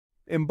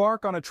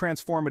Embark on a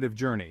transformative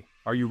journey.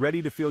 Are you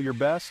ready to feel your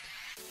best?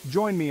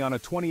 Join me on a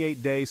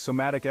 28-day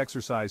somatic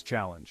exercise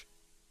challenge.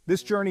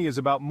 This journey is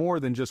about more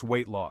than just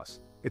weight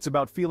loss. It's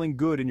about feeling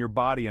good in your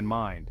body and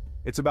mind.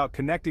 It's about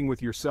connecting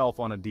with yourself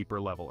on a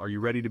deeper level. Are you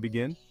ready to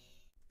begin?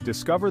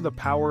 Discover the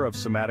power of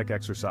somatic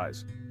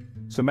exercise.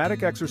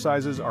 Somatic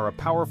exercises are a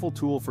powerful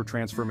tool for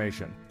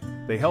transformation.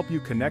 They help you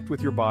connect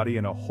with your body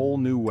in a whole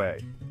new way.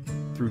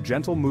 Through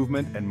gentle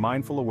movement and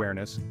mindful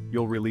awareness,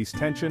 you'll release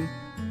tension,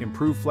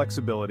 improve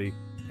flexibility,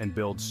 and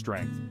build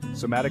strength.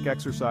 Somatic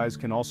exercise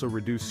can also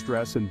reduce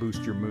stress and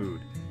boost your mood.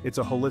 It's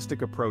a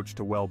holistic approach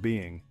to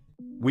well-being.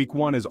 Week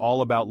 1 is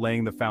all about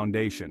laying the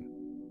foundation: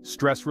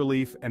 stress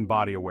relief and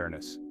body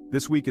awareness.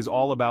 This week is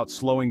all about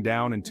slowing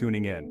down and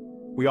tuning in.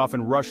 We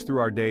often rush through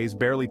our days,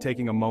 barely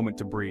taking a moment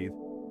to breathe.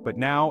 But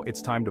now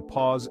it's time to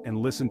pause and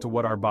listen to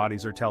what our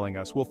bodies are telling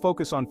us. We'll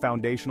focus on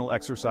foundational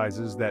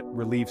exercises that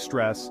relieve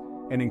stress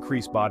and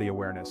increase body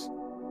awareness.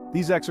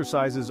 These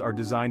exercises are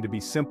designed to be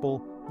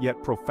simple,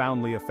 yet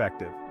profoundly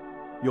effective.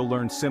 You'll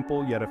learn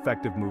simple yet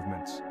effective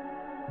movements.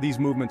 These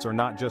movements are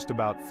not just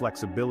about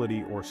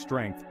flexibility or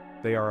strength,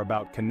 they are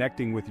about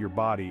connecting with your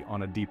body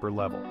on a deeper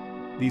level.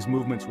 These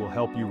movements will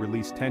help you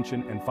release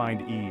tension and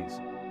find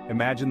ease.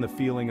 Imagine the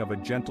feeling of a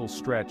gentle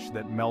stretch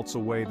that melts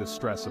away the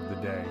stress of the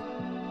day.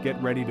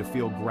 Get ready to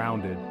feel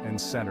grounded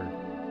and centered.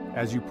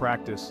 As you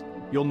practice,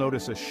 you'll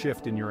notice a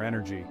shift in your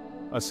energy,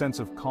 a sense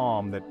of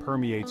calm that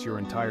permeates your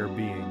entire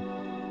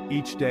being.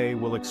 Each day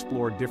we'll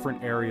explore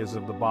different areas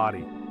of the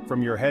body.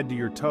 From your head to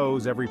your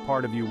toes, every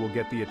part of you will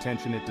get the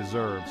attention it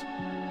deserves.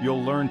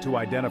 You'll learn to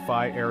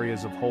identify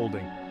areas of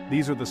holding.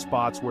 These are the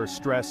spots where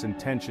stress and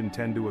tension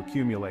tend to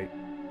accumulate.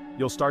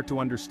 You'll start to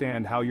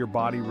understand how your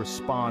body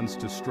responds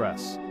to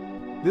stress.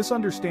 This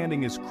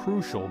understanding is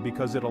crucial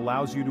because it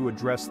allows you to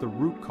address the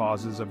root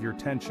causes of your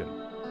tension.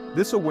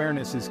 This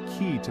awareness is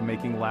key to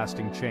making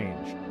lasting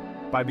change.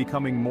 By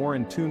becoming more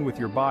in tune with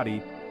your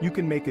body, you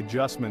can make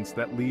adjustments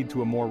that lead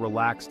to a more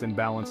relaxed and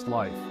balanced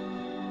life.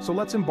 So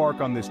let's embark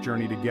on this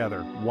journey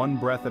together, one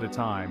breath at a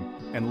time,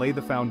 and lay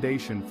the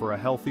foundation for a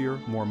healthier,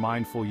 more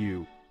mindful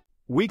you.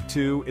 Week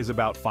 2 is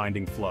about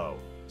finding flow,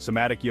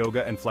 somatic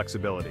yoga and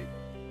flexibility.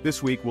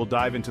 This week we'll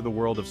dive into the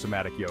world of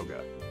somatic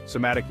yoga.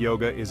 Somatic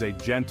yoga is a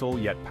gentle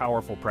yet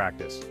powerful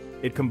practice.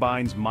 It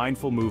combines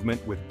mindful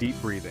movement with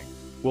deep breathing.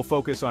 We'll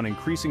focus on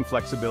increasing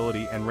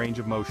flexibility and range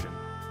of motion.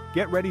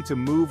 Get ready to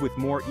move with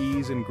more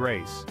ease and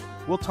grace.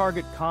 We'll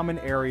target common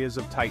areas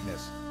of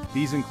tightness.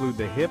 These include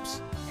the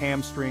hips,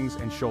 hamstrings,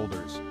 and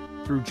shoulders.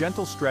 Through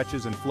gentle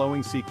stretches and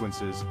flowing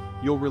sequences,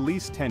 you'll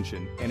release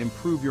tension and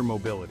improve your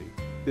mobility.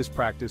 This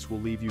practice will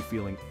leave you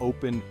feeling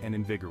open and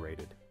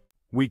invigorated.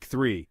 Week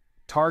 3,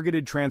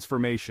 targeted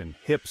transformation,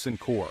 hips and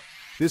core.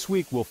 This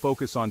week we'll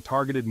focus on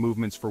targeted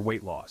movements for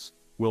weight loss.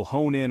 We'll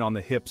hone in on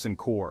the hips and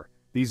core.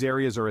 These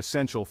areas are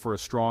essential for a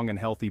strong and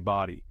healthy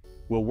body.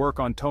 We'll work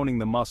on toning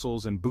the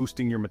muscles and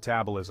boosting your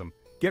metabolism.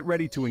 Get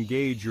ready to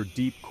engage your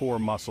deep core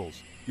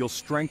muscles. You'll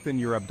strengthen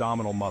your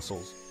abdominal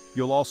muscles.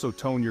 You'll also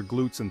tone your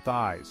glutes and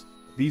thighs.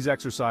 These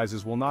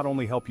exercises will not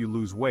only help you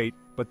lose weight,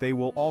 but they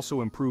will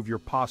also improve your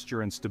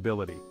posture and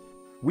stability.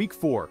 Week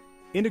 4,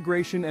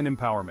 integration and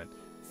empowerment,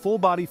 full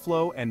body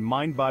flow and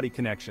mind-body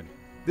connection.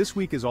 This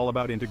week is all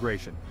about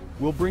integration.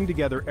 We'll bring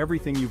together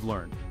everything you've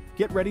learned.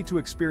 Get ready to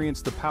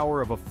experience the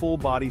power of a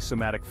full-body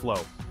somatic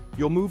flow.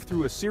 You'll move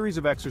through a series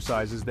of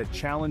exercises that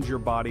challenge your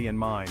body and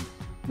mind.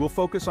 We'll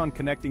focus on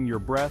connecting your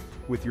breath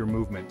with your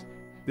movement.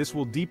 This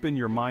will deepen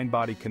your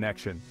mind-body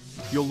connection.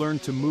 You'll learn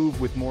to move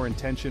with more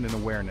intention and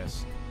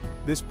awareness.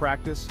 This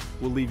practice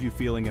will leave you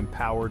feeling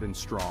empowered and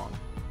strong.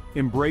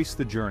 Embrace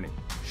the journey.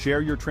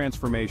 Share your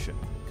transformation.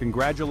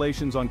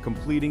 Congratulations on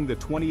completing the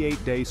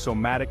 28-day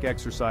somatic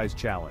exercise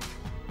challenge.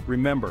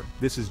 Remember,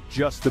 this is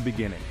just the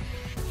beginning.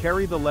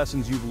 Carry the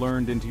lessons you've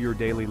learned into your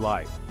daily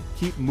life.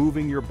 Keep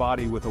moving your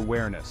body with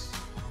awareness.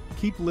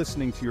 Keep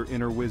listening to your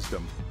inner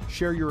wisdom.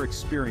 Share your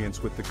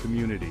experience with the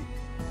community.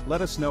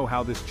 Let us know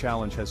how this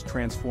challenge has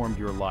transformed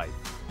your life.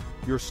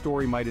 Your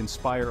story might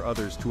inspire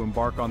others to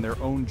embark on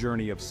their own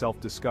journey of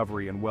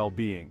self-discovery and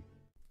well-being.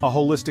 A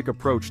holistic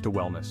approach to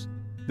wellness.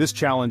 This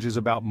challenge is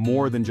about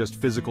more than just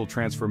physical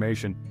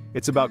transformation.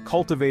 It's about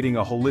cultivating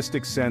a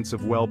holistic sense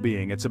of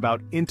well-being. It's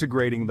about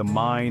integrating the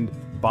mind,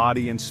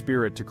 body, and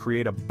spirit to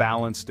create a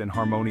balanced and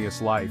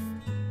harmonious life.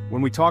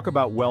 When we talk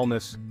about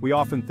wellness, we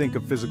often think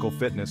of physical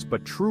fitness,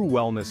 but true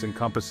wellness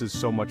encompasses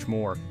so much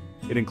more.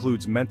 It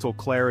includes mental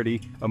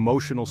clarity,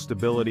 emotional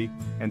stability,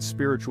 and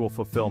spiritual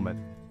fulfillment.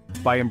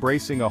 By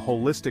embracing a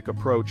holistic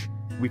approach,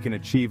 we can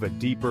achieve a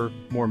deeper,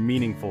 more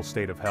meaningful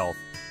state of health.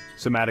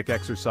 Somatic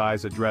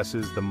exercise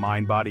addresses the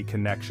mind-body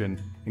connection,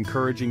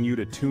 encouraging you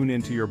to tune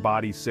into your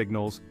body's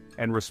signals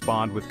and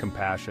respond with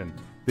compassion.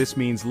 This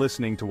means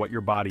listening to what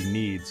your body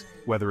needs,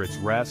 whether it's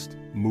rest,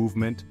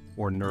 movement,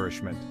 or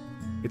nourishment.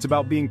 It's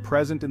about being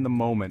present in the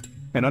moment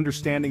and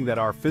understanding that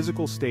our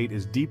physical state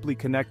is deeply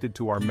connected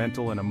to our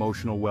mental and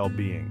emotional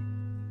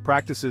well-being.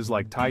 Practices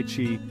like Tai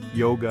Chi,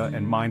 yoga,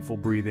 and mindful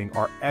breathing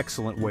are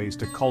excellent ways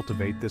to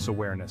cultivate this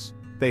awareness.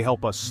 They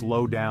help us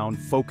slow down,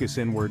 focus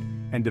inward,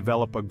 and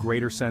develop a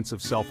greater sense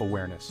of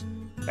self-awareness.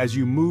 As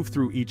you move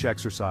through each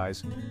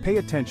exercise, pay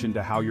attention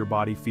to how your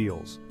body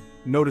feels.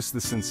 Notice the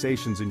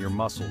sensations in your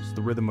muscles,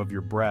 the rhythm of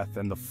your breath,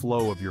 and the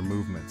flow of your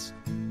movements.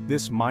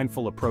 This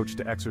mindful approach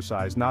to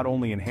exercise not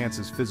only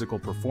enhances physical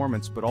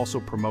performance but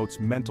also promotes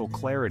mental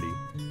clarity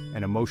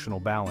and emotional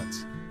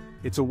balance.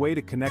 It's a way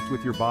to connect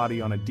with your body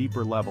on a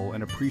deeper level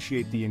and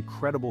appreciate the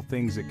incredible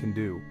things it can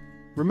do.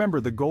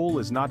 Remember, the goal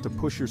is not to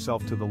push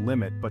yourself to the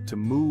limit but to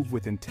move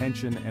with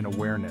intention and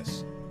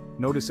awareness.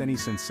 Notice any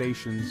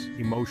sensations,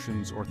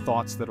 emotions, or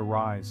thoughts that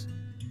arise.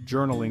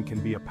 Journaling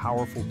can be a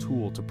powerful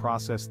tool to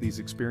process these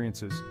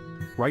experiences.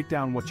 Write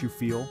down what you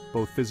feel,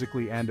 both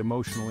physically and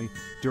emotionally,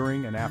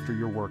 during and after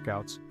your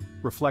workouts.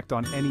 Reflect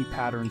on any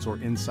patterns or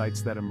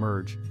insights that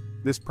emerge.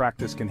 This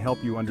practice can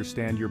help you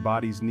understand your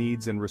body's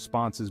needs and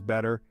responses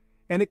better,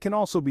 and it can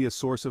also be a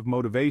source of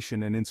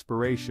motivation and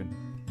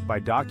inspiration. By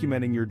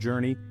documenting your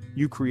journey,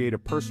 you create a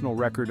personal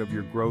record of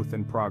your growth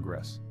and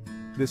progress.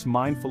 This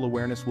mindful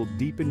awareness will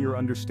deepen your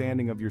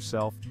understanding of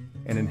yourself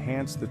and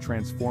enhance the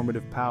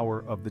transformative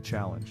power of the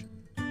challenge.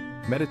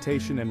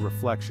 Meditation and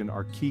reflection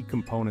are key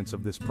components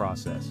of this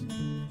process.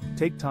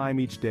 Take time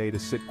each day to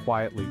sit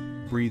quietly,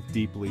 breathe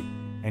deeply,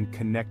 and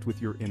connect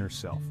with your inner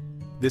self.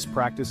 This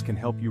practice can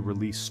help you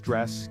release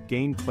stress,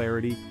 gain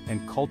clarity,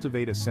 and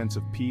cultivate a sense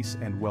of peace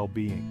and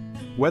well-being.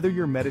 Whether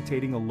you're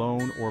meditating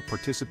alone or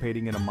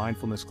participating in a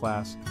mindfulness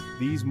class,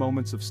 these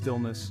moments of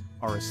stillness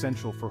are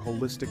essential for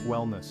holistic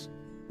wellness.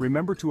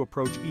 Remember to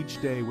approach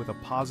each day with a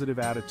positive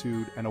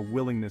attitude and a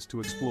willingness to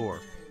explore.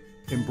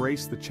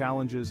 Embrace the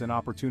challenges and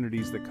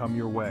opportunities that come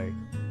your way.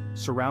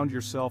 Surround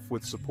yourself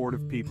with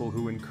supportive people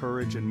who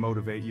encourage and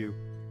motivate you.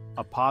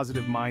 A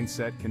positive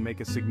mindset can make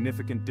a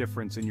significant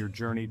difference in your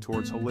journey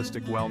towards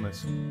holistic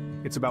wellness.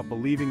 It's about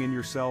believing in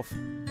yourself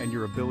and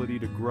your ability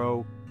to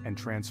grow and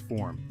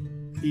transform.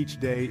 Each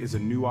day is a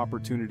new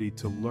opportunity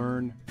to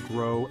learn,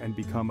 grow, and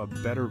become a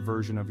better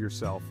version of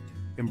yourself.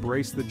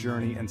 Embrace the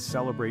journey and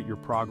celebrate your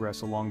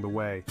progress along the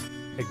way.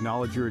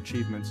 Acknowledge your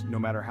achievements, no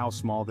matter how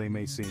small they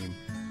may seem.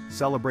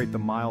 Celebrate the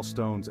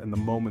milestones and the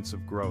moments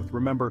of growth.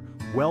 Remember,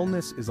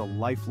 wellness is a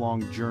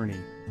lifelong journey,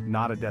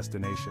 not a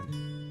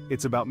destination.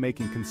 It's about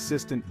making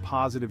consistent,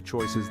 positive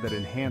choices that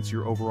enhance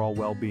your overall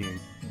well-being.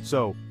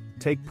 So,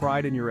 take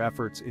pride in your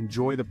efforts,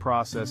 enjoy the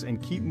process,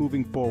 and keep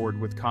moving forward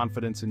with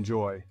confidence and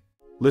joy.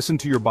 Listen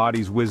to your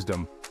body's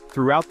wisdom.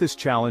 Throughout this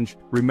challenge,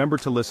 remember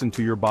to listen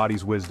to your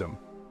body's wisdom.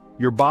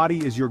 Your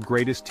body is your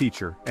greatest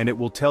teacher, and it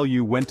will tell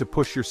you when to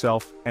push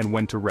yourself and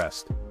when to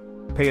rest.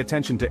 Pay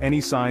attention to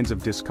any signs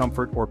of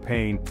discomfort or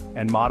pain,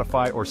 and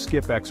modify or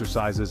skip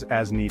exercises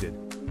as needed.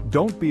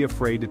 Don't be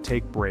afraid to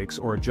take breaks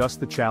or adjust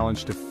the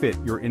challenge to fit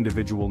your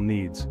individual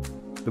needs.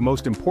 The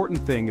most important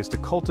thing is to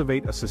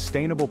cultivate a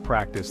sustainable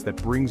practice that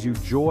brings you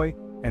joy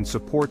and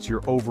supports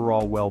your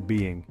overall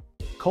well-being.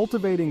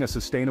 Cultivating a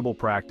sustainable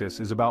practice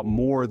is about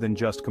more than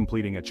just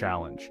completing a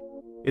challenge.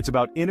 It's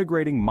about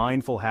integrating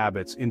mindful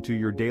habits into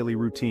your daily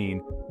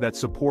routine that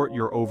support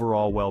your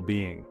overall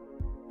well-being.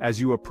 As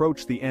you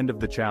approach the end of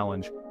the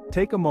challenge,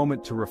 take a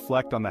moment to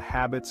reflect on the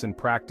habits and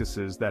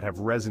practices that have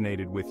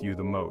resonated with you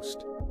the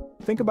most.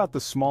 Think about the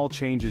small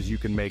changes you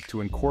can make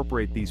to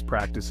incorporate these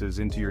practices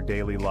into your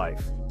daily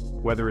life.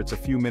 Whether it's a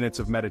few minutes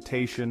of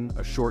meditation,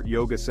 a short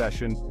yoga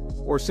session,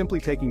 or simply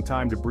taking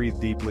time to breathe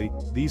deeply,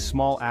 these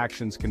small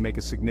actions can make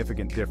a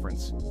significant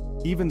difference.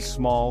 Even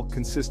small,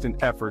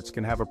 consistent efforts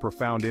can have a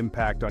profound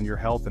impact on your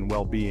health and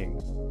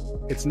well-being.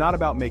 It's not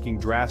about making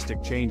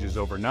drastic changes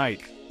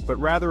overnight, but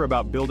rather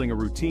about building a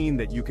routine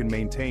that you can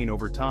maintain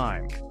over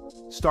time.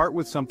 Start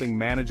with something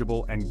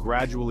manageable and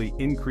gradually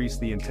increase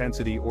the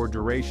intensity or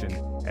duration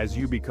as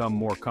you become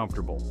more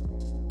comfortable.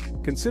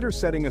 Consider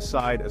setting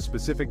aside a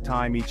specific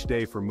time each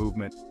day for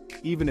movement,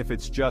 even if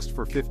it's just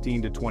for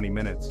 15 to 20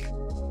 minutes.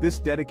 This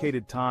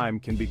dedicated time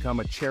can become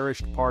a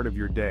cherished part of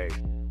your day,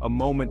 a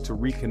moment to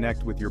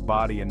reconnect with your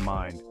body and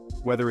mind.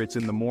 Whether it's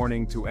in the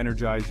morning to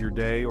energize your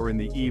day or in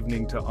the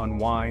evening to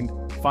unwind,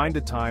 find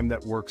a time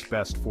that works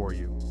best for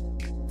you.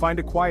 Find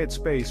a quiet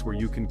space where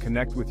you can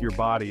connect with your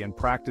body and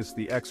practice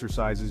the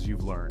exercises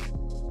you've learned.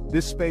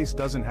 This space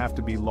doesn't have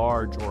to be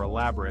large or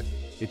elaborate,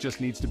 it just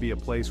needs to be a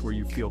place where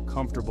you feel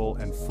comfortable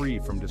and free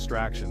from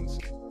distractions.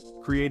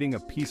 Creating a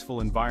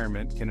peaceful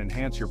environment can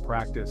enhance your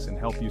practice and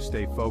help you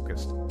stay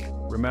focused.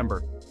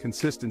 Remember,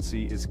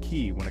 consistency is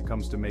key when it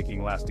comes to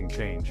making lasting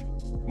change.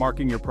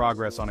 Marking your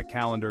progress on a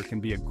calendar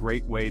can be a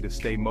great way to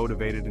stay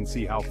motivated and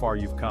see how far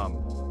you've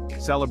come.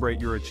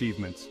 Celebrate your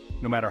achievements,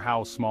 no matter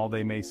how small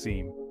they may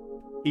seem.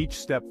 Each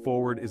step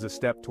forward is a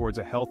step towards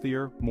a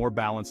healthier, more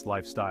balanced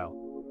lifestyle.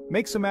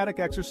 Make somatic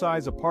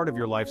exercise a part of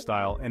your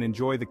lifestyle and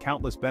enjoy the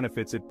countless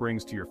benefits it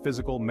brings to your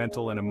physical,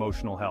 mental, and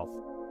emotional health.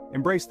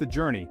 Embrace the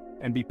journey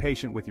and be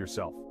patient with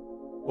yourself.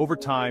 Over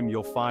time,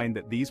 you'll find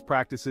that these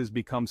practices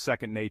become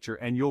second nature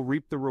and you'll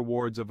reap the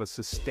rewards of a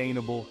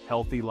sustainable,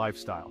 healthy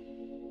lifestyle.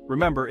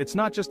 Remember, it's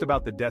not just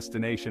about the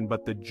destination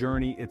but the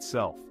journey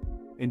itself.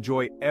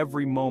 Enjoy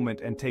every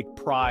moment and take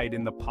pride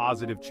in the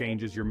positive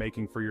changes you're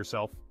making for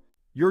yourself.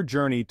 Your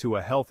journey to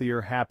a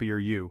healthier, happier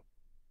you.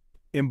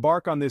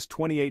 Embark on this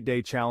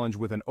 28-day challenge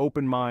with an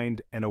open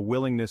mind and a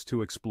willingness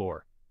to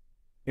explore.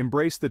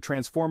 Embrace the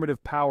transformative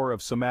power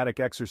of somatic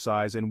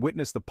exercise and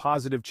witness the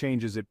positive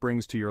changes it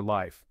brings to your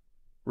life.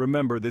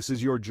 Remember, this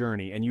is your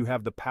journey and you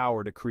have the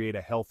power to create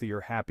a healthier,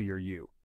 happier you.